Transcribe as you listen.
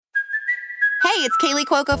Hey, it's Kaylee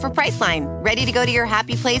Cuoco for Priceline. Ready to go to your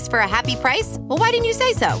happy place for a happy price? Well, why didn't you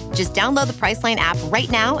say so? Just download the Priceline app right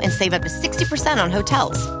now and save up to 60% on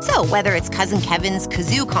hotels. So whether it's Cousin Kevin's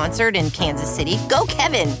Kazoo Concert in Kansas City, go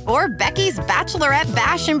Kevin, or Becky's Bachelorette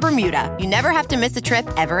Bash in Bermuda, you never have to miss a trip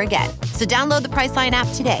ever again. So download the Priceline app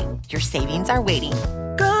today. Your savings are waiting.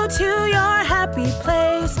 Go to your happy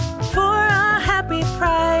place for a happy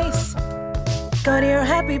price. Go to your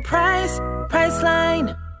happy price,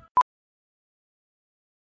 Priceline.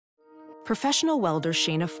 Professional welder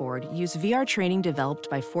Shayna Ford used VR training developed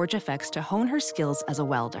by ForgeFX to hone her skills as a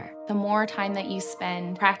welder. The more time that you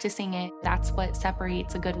spend practicing it, that's what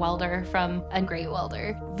separates a good welder from a great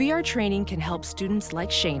welder. VR training can help students like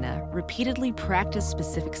Shayna repeatedly practice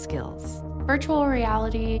specific skills. Virtual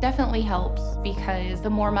reality definitely helps because the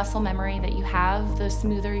more muscle memory that you have, the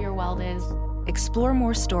smoother your weld is. Explore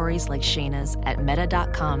more stories like Shayna's at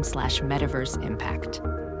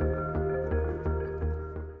meta.com/metaverseimpact.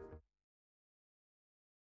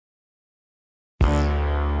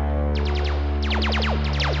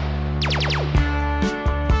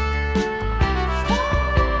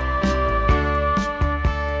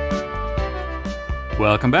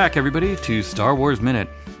 Welcome back, everybody, to Star Wars Minute.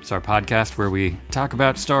 It's our podcast where we talk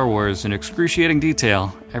about Star Wars in excruciating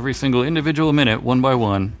detail, every single individual minute, one by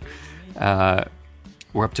one.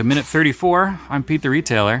 We're up to minute 34. I'm Pete the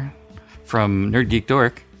Retailer from Nerd Geek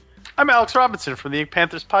Dork. I'm Alex Robinson from the Ink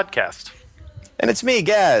Panthers podcast. And it's me,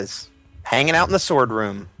 Gaz, hanging out in the sword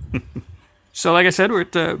room. So like I said, we're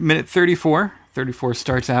at minute 34. 34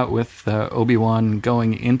 starts out with Obi-Wan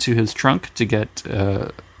going into his trunk to get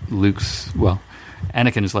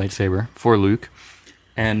Anakin's lightsaber for Luke.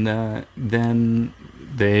 And then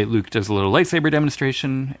Luke does a little lightsaber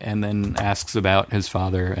demonstration and then asks about his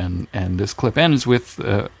father. And this clip ends with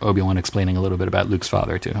Obi-Wan explaining a little bit about Luke's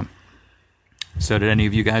father to him. So did any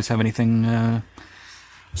of you guys have anything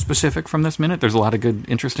specific from this minute? There's a lot of good,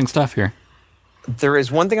 interesting stuff here. There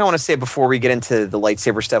is one thing I want to say before we get into the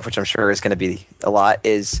lightsaber stuff, which I'm sure is going to be a lot,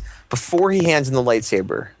 is before he hands in the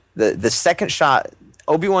lightsaber, the second shot,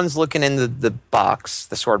 Obi-Wan's looking in the box,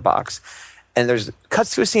 the sword box, and there's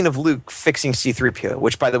cuts to a scene of Luke fixing C-3PO,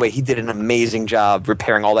 which, by the way, he did an amazing job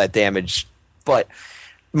repairing all that damage. But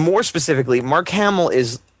more specifically, Mark Hamill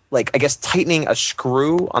is, like, I guess, tightening a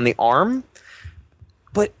screw on the arm.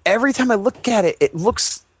 But every time I look at it, it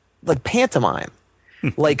looks like pantomime.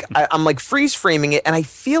 Like, I'm like freeze framing it, and I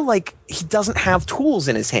feel like he doesn't have tools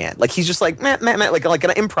in his hand. Like he's just like like an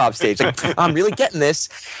improv stage. Like I'm really getting this,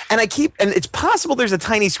 and it's possible there's a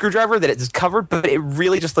tiny screwdriver that it's covered, but it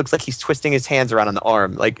really just looks like he's twisting his hands around on the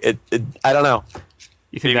arm. Like it I don't know.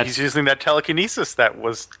 You think maybe he's using that telekinesis that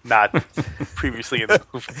was not previously in the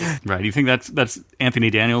movie. Right. You think that's Anthony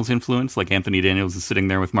Daniels' influence? Like Anthony Daniels is sitting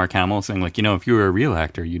there with Mark Hamill saying, like, if you were a real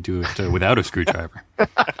actor, you'd do it without a screwdriver.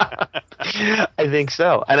 I think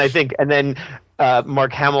so. And then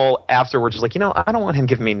Mark Hamill afterwards was like, I don't want him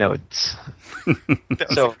giving me notes.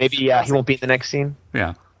 So maybe he won't be in the next scene.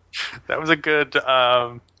 Yeah. That was a good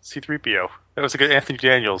C-3PO. That was a good Anthony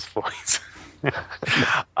Daniels voice.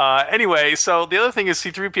 Anyway, so the other thing is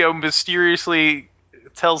C-3PO mysteriously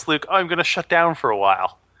tells Luke, I'm going to shut down for a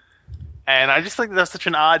while. And I just think that's such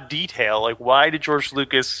an odd detail. Like, why did George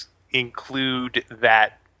Lucas include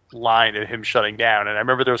that line of him shutting down? And I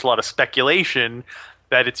remember there was a lot of speculation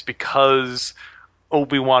that it's because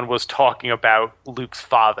Obi-Wan was talking about Luke's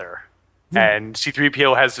father. And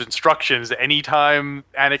C-3PO has instructions that anytime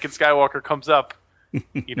Anakin Skywalker comes up,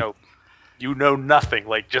 you know nothing.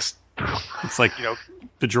 Like, just... It's like,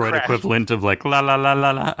 the droid equivalent of like, la, la, la, la,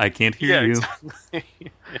 la, I can't hear you. Exactly.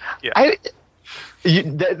 Yeah.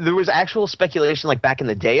 There was actual speculation like back in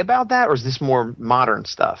the day about that, or is this more modern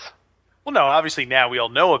stuff? Well, no, obviously now we all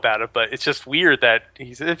know about it, but it's just weird that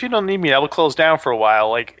he said, if you don't need me, I will close down for a while.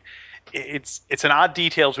 Like, it's an odd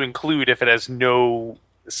detail to include if it has no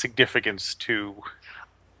significance to...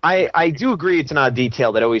 I do agree it's an odd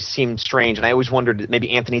detail that always seemed strange, and I always wondered that maybe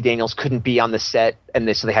Anthony Daniels couldn't be on the set,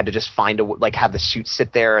 and so they had to just have the suit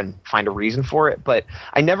sit there and find a reason for it. But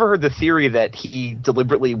I never heard the theory that he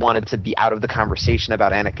deliberately wanted to be out of the conversation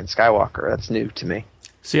about Anakin Skywalker. That's new to me.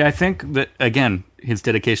 See, I think that, again, his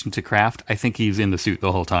dedication to craft, I think he's in the suit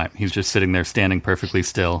the whole time. He's just sitting there standing perfectly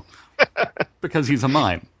still because he's a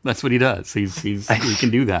mime. That's what he does. He can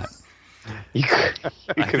do that. I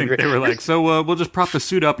think they were like, so we'll just prop the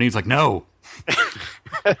suit up, and he's like, no.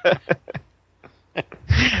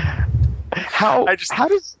 How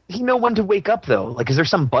does he know when to wake up though? Like, is there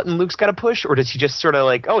some button Luke's got to push, or does he just sort of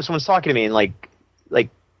like, oh, someone's talking to me, and like,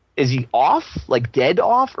 is he off, like dead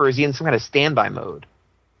off, or is he in some kind of standby mode?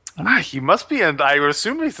 He must be in. I would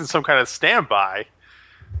assume he's in some kind of standby.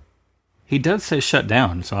 He does say shut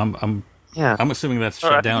down, so I'm assuming that's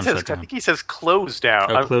shut down. I think he says close down.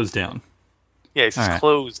 Oh, close down. Yeah, he says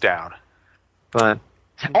close down. But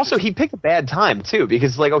also, he picked a bad time too,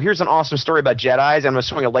 because like, oh, here's an awesome story about Jedis, and I'm gonna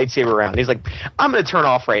swing a lightsaber around. And he's like, I'm gonna turn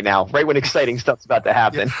off right now, right when exciting stuff's about to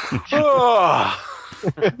happen.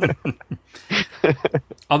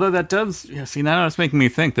 Although that does, now it's making me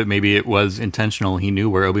think that maybe it was intentional. He knew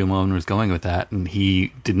where Obi-Wan was going with that, and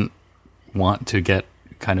he didn't want to get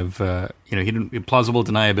kind of, he didn't plausible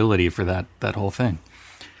deniability for that whole thing.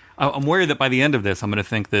 I'm worried that by the end of this, I'm going to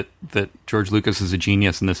think that George Lucas is a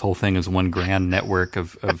genius and this whole thing is one grand network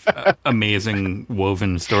of amazing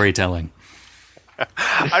woven storytelling.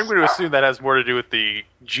 I'm going to assume that has more to do with the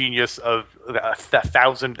genius of a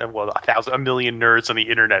million nerds on the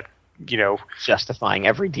internet, justifying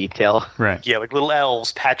every detail. Right. Yeah, like little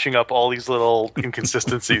elves patching up all these little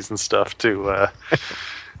inconsistencies and stuff to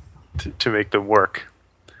make them work.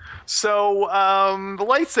 So, the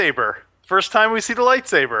lightsaber. First time we see the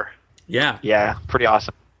lightsaber. Yeah. Yeah, pretty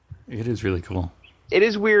awesome. It is really cool. It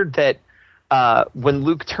is weird that when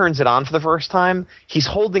Luke turns it on for the first time, he's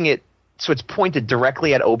holding it so it's pointed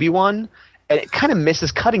directly at Obi-Wan, and it kind of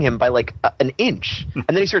misses cutting him by like an inch. And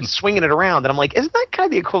then he starts swinging it around, and I'm like, isn't that kind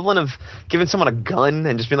of the equivalent of giving someone a gun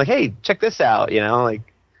and just being like, hey, check this out, like...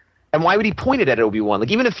 And why would he point it at Obi-Wan?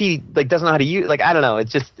 Like, even if he like doesn't know how to use, like, I don't know. It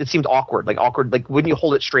seemed awkward. Like, wouldn't you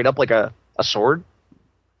hold it straight up like a sword?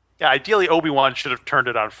 Yeah, ideally Obi-Wan should have turned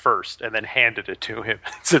it on first and then handed it to him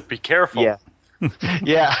and said, be careful. Yeah.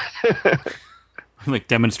 Yeah. Like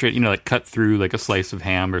demonstrate, like cut through like a slice of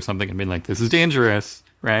ham or something and be like, this is dangerous,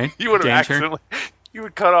 right? You would have accidentally, you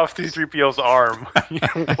would cut off C-3PO's arm.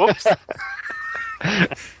 Whoops.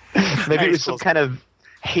 Maybe it was some kind of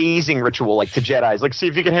hazing ritual, like to Jedis. Like, see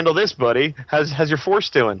if you can handle this, buddy. How's your force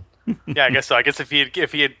doing? Yeah, I guess so. I guess if he had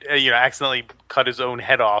accidentally cut his own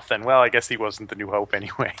head off, then I guess he wasn't the New Hope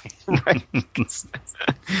anyway. Right.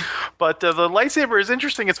 But the lightsaber is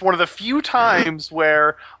interesting. It's one of the few times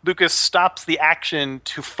where Lucas stops the action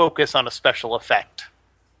to focus on a special effect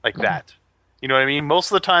like that. You know what I mean?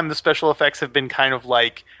 Most of the time, the special effects have been kind of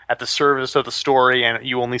like at the service of the story, and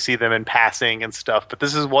you only see them in passing and stuff. But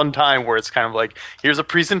this is one time where it's kind of like, here's a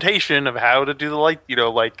presentation of how to do the light,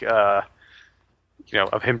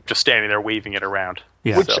 of him just standing there waving it around.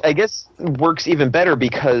 Yeah. Which I guess works even better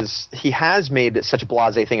because he has made such a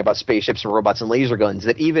blasé thing about spaceships and robots and laser guns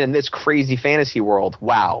that even in this crazy fantasy world,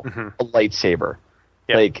 wow, a lightsaber.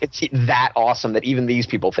 Yep. Like, it's that awesome that even these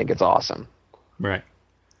people think it's awesome. Right.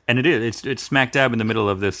 And it is. It's smack dab in the middle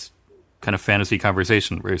of this kind of fantasy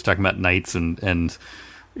conversation where he's talking about knights and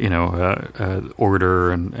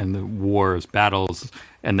order and the wars, battles,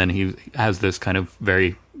 and then he has this kind of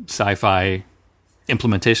very sci-fi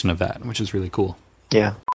implementation of that, which is really cool.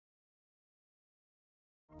 Yeah.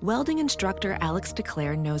 Welding instructor Alex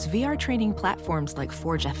DeClaire knows VR training platforms like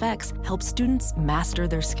Forge FX help students master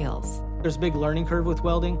their skills. There's a big learning curve with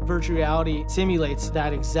welding. Virtual reality simulates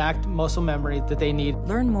that exact muscle memory that they need.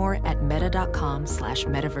 Learn more at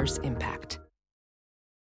meta.com/metaverseimpact.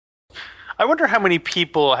 I wonder how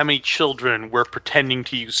many children were pretending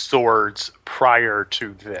to use swords prior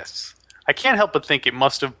to this. I can't help but think it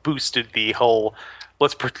must have boosted the whole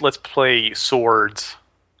let's play swords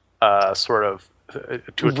sort of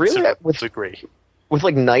to a considerable degree. With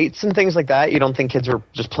like knights and things like that, you don't think kids were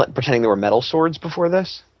just pretending they were metal swords before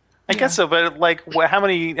this? I guess so, but like, how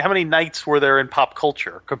many knights were there in pop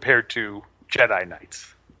culture compared to Jedi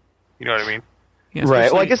knights? You know what I mean? Yeah,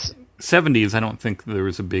 right. Well, I guess 70s. I don't think there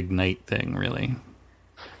was a big knight thing, really.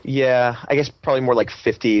 Yeah, I guess probably more like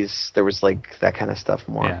 50s. There was like that kind of stuff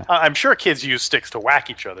more. Yeah. I'm sure kids use sticks to whack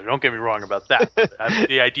each other. Don't get me wrong about that.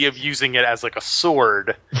 The idea of using it as like a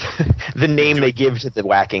sword. The name they give to the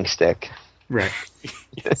whacking stick. Right.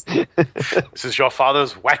 This is your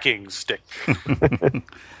father's whacking stick.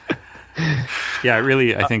 Yeah, it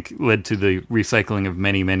really, I think, led to the recycling of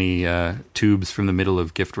many, many tubes from the middle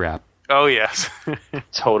of gift wrap. Oh, yes.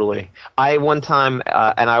 Totally. I, one time,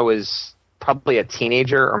 and I was probably a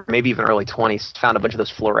teenager or maybe even early 20s, found a bunch of those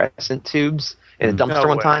fluorescent tubes in a dumpster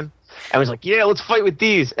one time. And was like, yeah, let's fight with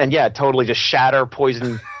these. And yeah, totally just shatter,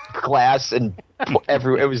 poison glass, and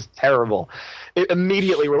everywhere. It was terrible.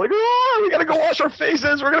 Immediately, we're like, oh, we got to go wash our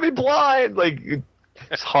faces. We're going to be blind. Like,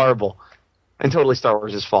 it's horrible. And totally Star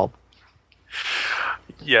Wars' fault.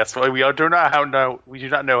 Yes, well, we do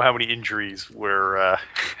not know how many injuries were,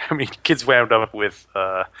 how many kids wound up with,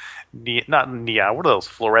 not neon, what are those,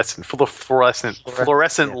 fluorescent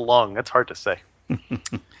lung. That's hard to say.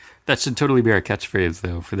 That should totally be our catchphrase,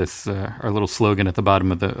 though, for this, our little slogan at the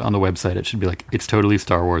bottom of on the website. It should be like, it's totally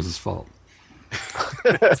Star Wars' fault.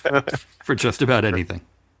 For just about anything.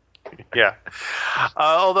 Yeah.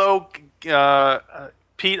 Although,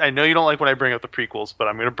 Pete, I know you don't like when I bring up the prequels, but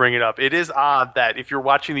I'm going to bring it up. It is odd that if you're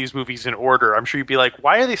watching these movies in order, I'm sure you'd be like,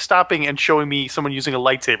 why are they stopping and showing me someone using a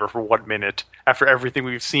lightsaber for 1 minute after everything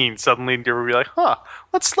we've seen? Suddenly you'll be like,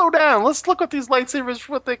 let's slow down. Let's look at these lightsabers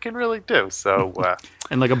for what they can really do. So,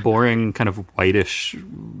 and like a boring kind of whitish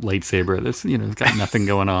lightsaber. This, it's got nothing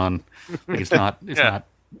going on. Like it's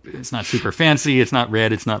not super fancy. It's not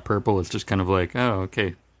red. It's not purple. It's just kind of like, oh,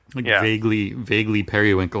 okay. Like vaguely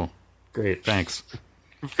periwinkle. Great. Thanks.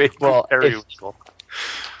 Well,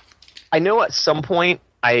 I know at some point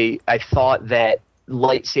I thought that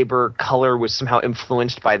lightsaber color was somehow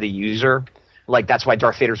influenced by the user. Like that's why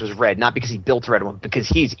Darth Vader's was red, not because he built a red one, because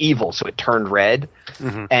he's evil, so it turned red.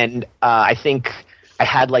 Mm-hmm. And I think I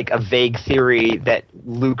had like a vague theory that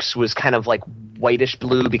Luke's was kind of like whitish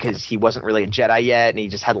blue because he wasn't really a Jedi yet, and he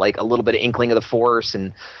just had like a little bit of inkling of the Force.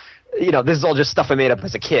 And this is all just stuff I made up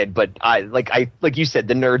as a kid, but I like you said,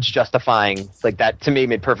 the nerds justifying like that to me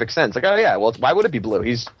made perfect sense. Like, oh yeah, well, why would it be blue?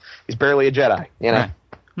 He's barely a Jedi, Right.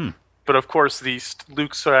 But of course, the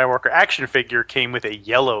Luke Skywalker action figure came with a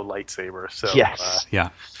yellow lightsaber. So yes,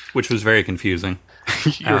 which was very confusing.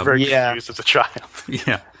 You were very confused as a child.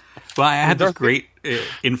 Yeah. Well, I had this great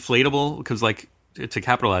inflatable because like. To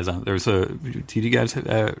capitalize on it, did you guys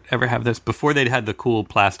ever have this? Before they'd had the cool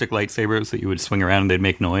plastic lightsabers that you would swing around and they'd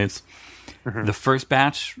make noise. Mm-hmm.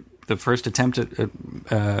 The first attempt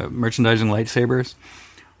at merchandising lightsabers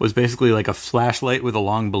was basically like a flashlight with a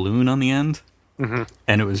long balloon on the end. Mm-hmm.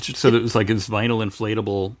 And it was just it was like this vinyl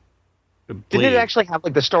inflatable blade. Did it actually have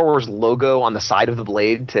like the Star Wars logo on the side of the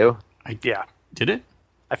blade too? Did it?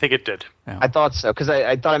 I think it did. Yeah. I thought so, because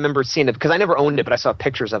I thought I remember seeing it, because I never owned it, but I saw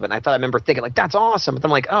pictures of it, and I thought I remember thinking, like, that's awesome. But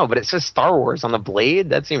I'm like, oh, but it says Star Wars on the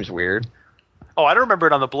blade? That seems weird. Oh, I don't remember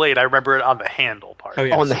it on the blade. I remember it on the handle part. Oh,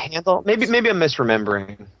 on the handle? Maybe I'm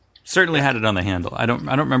misremembering. Certainly had it on the handle. I don't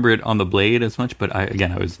remember it on the blade as much, but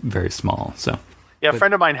I was very small, so. Yeah, a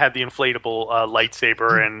friend of mine had the inflatable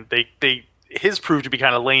lightsaber, and his proved to be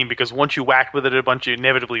kind of lame because once you whacked with it a bunch,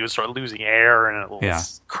 inevitably you would start losing air, and a little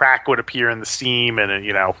crack would appear in the seam, and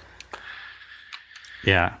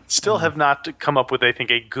Yeah. Still have not come up with, I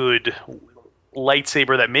think, a good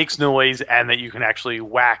lightsaber that makes noise and that you can actually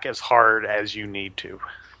whack as hard as you need to.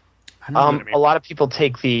 A lot of people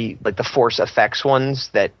take the Force effects ones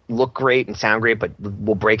that look great and sound great, but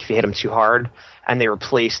will break if you hit them too hard, and they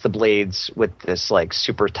replace the blades with this like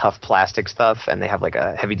super tough plastic stuff, and they have like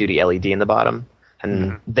a heavy duty LED in the bottom,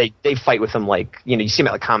 and they fight with them like you see them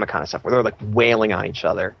at like Comic-Con and stuff where they're like wailing on each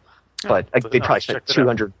other, but they probably spent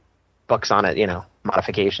 $200 on it,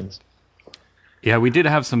 modifications. Yeah, we did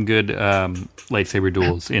have some good lightsaber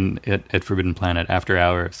duels at Forbidden Planet after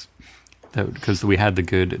hours. Because we had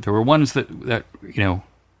there were ones that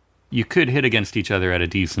you could hit against each other at a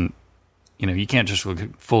decent, you can't just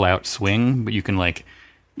full out swing, but you can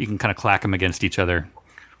kind of clack them against each other.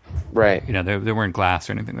 Right. They weren't glass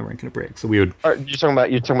or anything. They weren't going to break. So we would. You're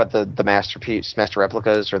talking about the master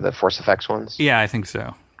replicas or the Force Effects ones? Yeah, I think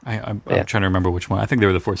so. I'm trying to remember which one. I think they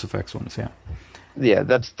were the Force Effects ones. Yeah. Yeah,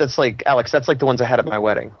 that's like Alex. That's like the ones I had at my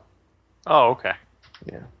wedding. Oh, okay.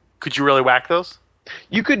 Yeah. Could you really whack those?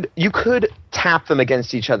 You could tap them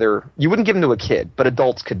against each other. You wouldn't give them to a kid, but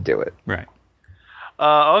adults could do it. Right.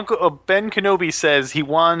 Uncle Ben Kenobi says he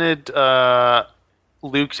wanted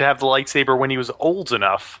Luke to have the lightsaber when he was old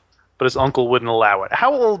enough, but his uncle wouldn't allow it.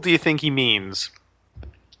 How old do you think he means?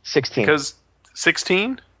 16. Because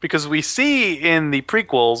 16? Because we see in the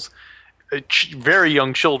prequels very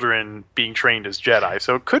young children being trained as Jedi,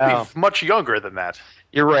 so it could be much younger than that.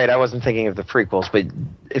 You're right. I wasn't thinking of the prequels, but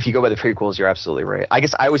if you go by the prequels, you're absolutely right. I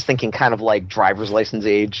guess I was thinking kind of like driver's license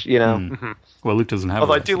age, Mm-hmm. Well, Luke doesn't have.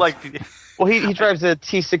 Although I do like. Well, he drives a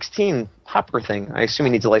T16 Hopper thing. I assume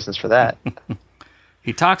he needs a license for that.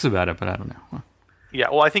 He talks about it, but I don't know. Yeah,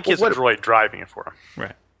 well, I think he has a droid driving it for him.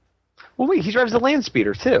 Right. Well, wait, he drives the land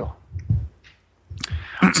speeder too.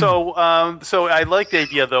 So I like the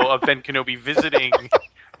idea though of Ben Kenobi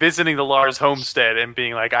visiting the Lars homestead and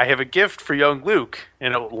being like, I have a gift for young Luke.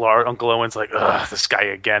 And Uncle Owen's like, ugh, this guy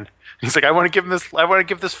again. He's like, I want to give this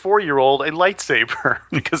 4-year-old a lightsaber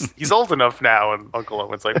because he's old enough now. And Uncle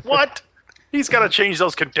Owen's like, what? He's got to change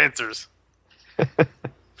those condensers.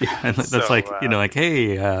 Yeah, and that's like,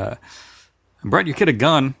 hey, I brought your kid a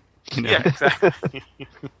gun. Yeah, exactly.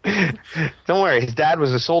 Don't worry, his dad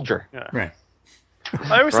was a soldier. Yeah. Right.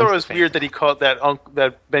 I always thought it was weird that he called that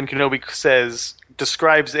Ben Kenobi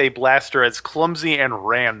describes a blaster as clumsy and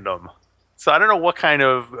random. So I don't know what kind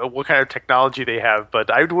of technology they have, but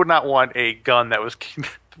I would not want a gun that was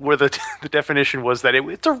where the definition was that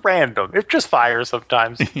it's a random. It just fires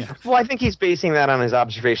sometimes. Yeah. Well, I think he's basing that on his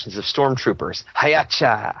observations of stormtroopers.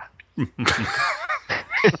 Hayacha.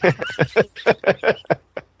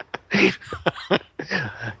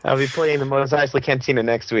 I'll be playing the Mos Eisley Cantina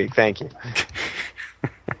next week. Thank you.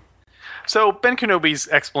 So Ben Kenobi's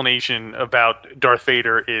explanation about Darth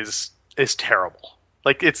Vader is terrible.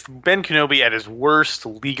 Like, it's Ben Kenobi at his worst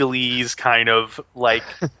legalese, kind of like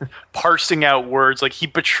parsing out words like he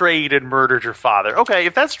betrayed and murdered your father. Okay,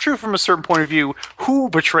 if that's true from a certain point of view, who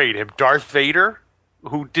betrayed him? Darth Vader?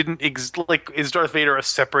 Who didn't is Darth Vader a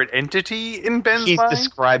separate entity in Ben's He's mind?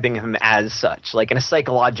 describing him as such, like in a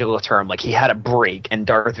psychological term, like he had a break, and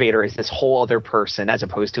Darth Vader is this whole other person as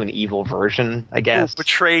opposed to an evil version, I guess. Who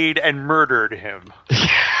betrayed and murdered him.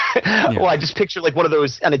 Well, I just picture like one of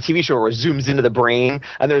those on a TV show where it zooms into the brain,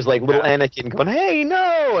 and there's like little Anakin going, "Hey,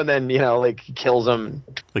 no!" and then like he kills him.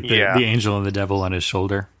 Like the angel and the devil on his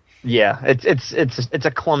shoulder. Yeah, it's a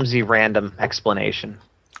clumsy, random explanation.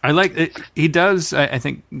 I like it. He does. I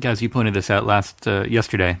think, guys, you pointed this out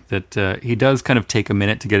yesterday that he does kind of take a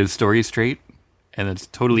minute to get his story straight, and it's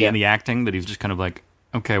totally in the acting that he's just kind of like,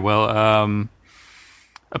 okay, well,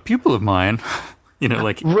 a pupil of mine,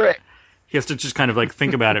 like right. He has to just kind of like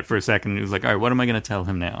think about it for a second. He was like, all right, what am I going to tell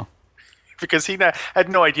him now? Because he had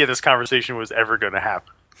no idea this conversation was ever going to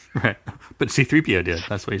happen. Right, but C-3PO did.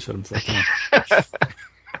 That's why he showed himself.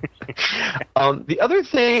 The other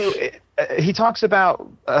thing he talks about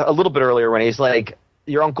a little bit earlier when he's like,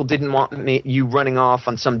 your uncle didn't want you running off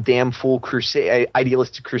on some damn fool crusade,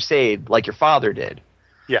 idealistic crusade like your father did.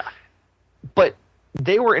 Yeah. But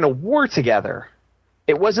they were in a war together.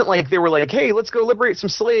 It wasn't like they were like, hey, let's go liberate some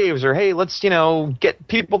slaves, or hey, let's, get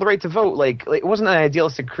people the right to vote. Like it wasn't an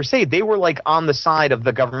idealistic crusade. They were like on the side of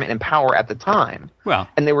the government in power at the time. Well,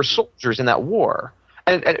 and they were soldiers in that war.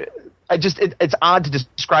 And it's odd to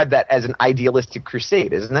describe that as an idealistic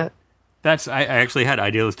crusade, isn't it? I actually had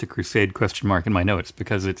idealistic crusade ? In my notes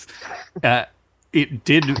because it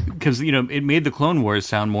made the Clone Wars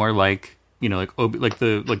sound more like like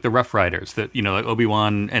the Rough Riders that like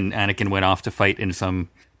Obi-Wan and Anakin went off to fight in some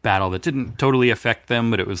battle that didn't totally affect them,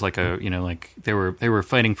 but it was like like they were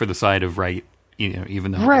fighting for the side of right,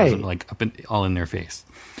 even though it wasn't like all in their face.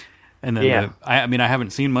 And then I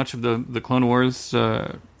haven't seen much of the Clone Wars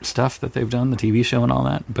stuff that they've done, the TV show and all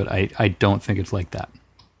that, but I don't think it's like that.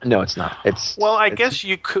 No, it's not. I guess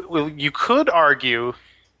you could argue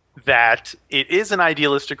that it is an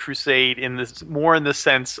idealistic crusade in the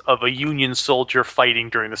sense of a Union soldier fighting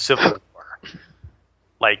during the Civil War.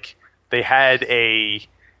 Like they had a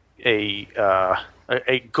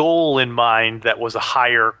goal in mind that was a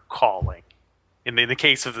higher calling. In the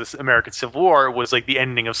case of this American Civil War, it was like the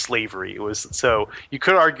ending of slavery. It was so you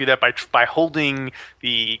could argue that by holding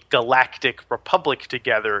the Galactic Republic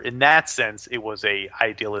together, in that sense, it was a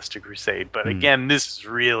idealistic crusade. But again, this is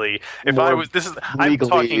really I'm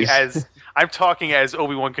talking as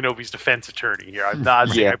Obi-Wan Kenobi's defense attorney here. I'm not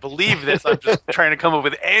saying I believe this. I'm just trying to come up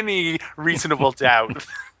with any reasonable doubt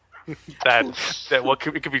that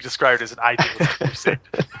it could be described as an idealistic crusade.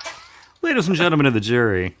 Ladies and gentlemen of the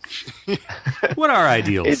jury, what are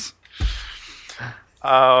ideals?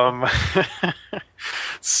 It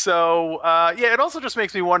also just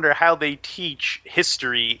makes me wonder how they teach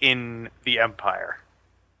history in the Empire.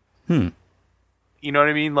 You know what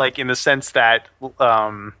I mean? Like in the sense that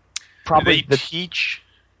probably teach.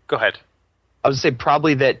 Go ahead. I would say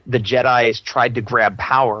probably that the Jedi tried to grab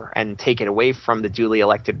power and take it away from the duly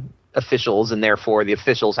elected officials, and therefore the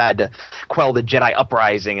officials had to quell the Jedi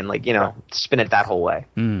uprising and spin it that whole way.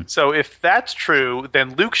 So if that's true,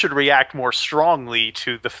 then Luke should react more strongly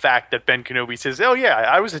to the fact that Ben Kenobi says, oh yeah,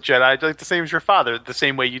 I was a Jedi like the same as your father, the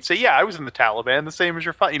same way you'd say, yeah, I was in the Taliban the same as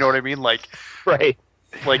your father. You know what I mean? Like, right.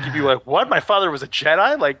 Like you'd be like, what? My father was a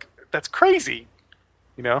Jedi? Like, that's crazy.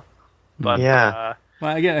 But well,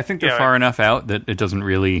 again, I think they're far enough out that it doesn't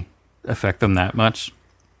really affect them that much.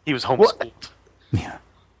 He was homeschooled.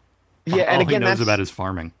 Yeah, all he knows about is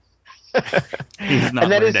farming. He's not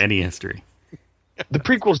learned any history. The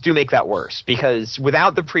prequels do make that worse, because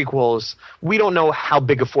without the prequels, we don't know how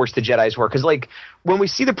big a force the Jedis were. Because when we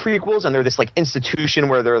see the prequels and they're this institution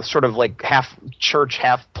where they're sort of like half church,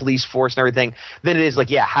 half police force and everything, then it is like,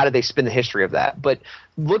 how did they spin the history of that? But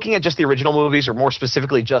looking at just the original movies, or more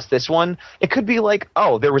specifically just this one, it could be like,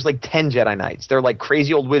 oh, there was 10 Jedi Knights. They're like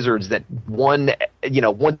crazy old wizards that once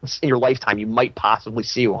in your lifetime you might possibly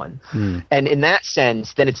see one. And in that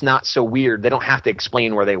sense, then it's not so weird. They don't have to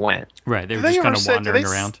explain where they went. Right, they were just kind of wandering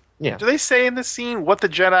around. Yeah. Do they say in this scene what the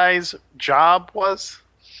Jedi's job was?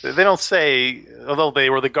 They don't say, although they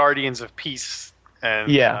were the guardians of peace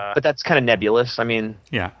And, but that's kind of nebulous. I mean,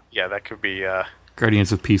 Yeah. yeah, that could be.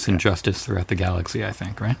 Guardians of Peace and Justice throughout the galaxy, I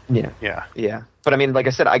think, right? Yeah. But I mean, like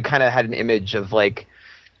I said, I kind of had an image of like,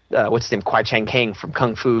 what's his name, Kwai Chang Caine from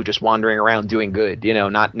Kung Fu, just wandering around doing good,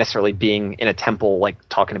 not necessarily being in a temple, like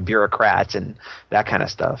talking to bureaucrats and that kind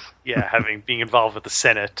of stuff. Yeah, being involved with the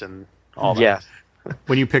Senate and all that. Yeah.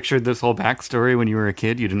 When you pictured this whole backstory when you were a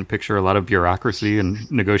kid, you didn't picture a lot of bureaucracy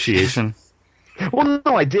and negotiation? Well,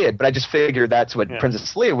 no, I did, but I just figured that's what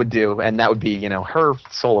Princess Leia would do, and that would be, her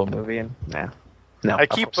solo movie. And no. I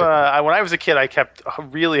keep when I was a kid, I kept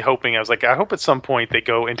really hoping. I was like, I hope at some point they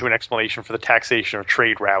go into an explanation for the taxation of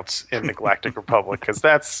trade routes in the Galactic Republic, because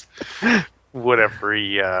that's what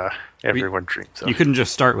everyone dreams of. You couldn't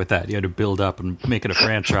just start with that. You had to build up and make it a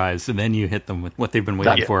franchise, and then you hit them with what they've been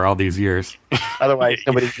waiting for all these years. Otherwise,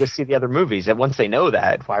 nobody would see the other movies. And once they know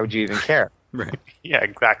that, why would you even care? Right. Yeah,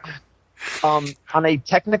 exactly. On a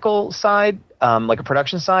technical side, like a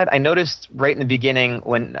production side, I noticed right in the beginning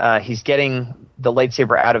when he's getting the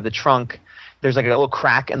lightsaber out of the trunk, there's like a little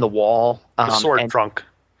crack in the wall. The sword trunk.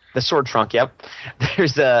 The sword trunk, yep.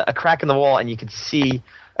 There's a crack in the wall, and you can see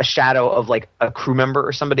a shadow of like a crew member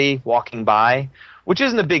or somebody walking by, which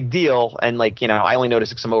isn't a big deal. And like, I only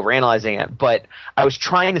noticed because I'm overanalyzing it, but I was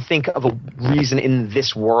trying to think of a reason in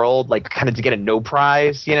this world, like kind of to get a no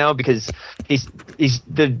prize, because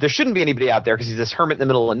there shouldn't be anybody out there because he's this hermit in the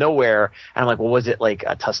middle of nowhere. And I'm like, well, was it like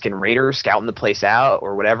a Tusken Raider scouting the place out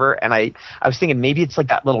or whatever? And I was thinking maybe it's like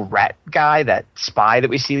that little rat guy, that spy that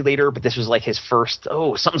we see later, but this was like his first,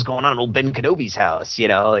 something's going on at old Ben Kenobi's house,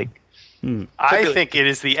 like. I think it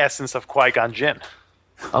is the essence of Qui-Gon Jinn.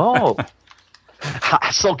 Oh.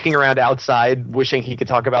 Sulking around outside, wishing he could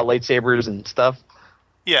talk about lightsabers and stuff.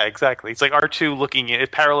 Yeah, exactly. It's like R2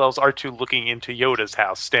 it parallels R2 looking into Yoda's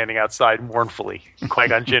house, standing outside mournfully.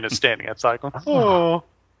 Qui-Gon Jinn is standing outside going, oh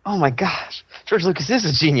my gosh. George Lucas is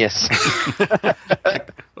a genius.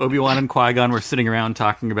 Obi-Wan and Qui-Gon were sitting around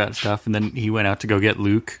talking about stuff, and then he went out to go get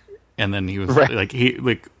Luke. And then he was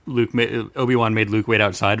Obi-Wan made Luke wait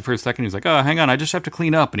outside for a second. He was like, "Oh, hang on, I just have to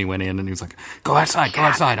clean up." And he went in and he was like, Go outside.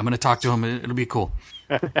 I'm going to talk to him. It'll be cool."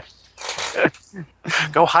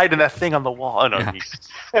 Go hide in that thing on the wall. Oh, no.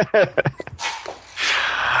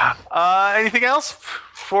 Yeah. Anything else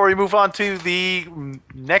before we move on to the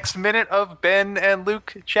next minute of Ben and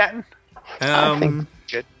Luke chatting? I think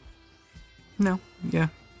good. No. Yeah.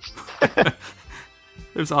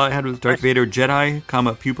 There's all I had was Darth Vader,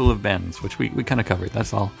 Jedi, pupil of Ben's, which we kind of covered.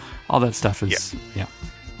 That's all. All that stuff is yeah.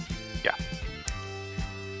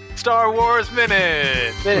 Star Wars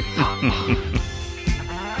Minute.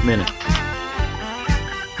 Minute.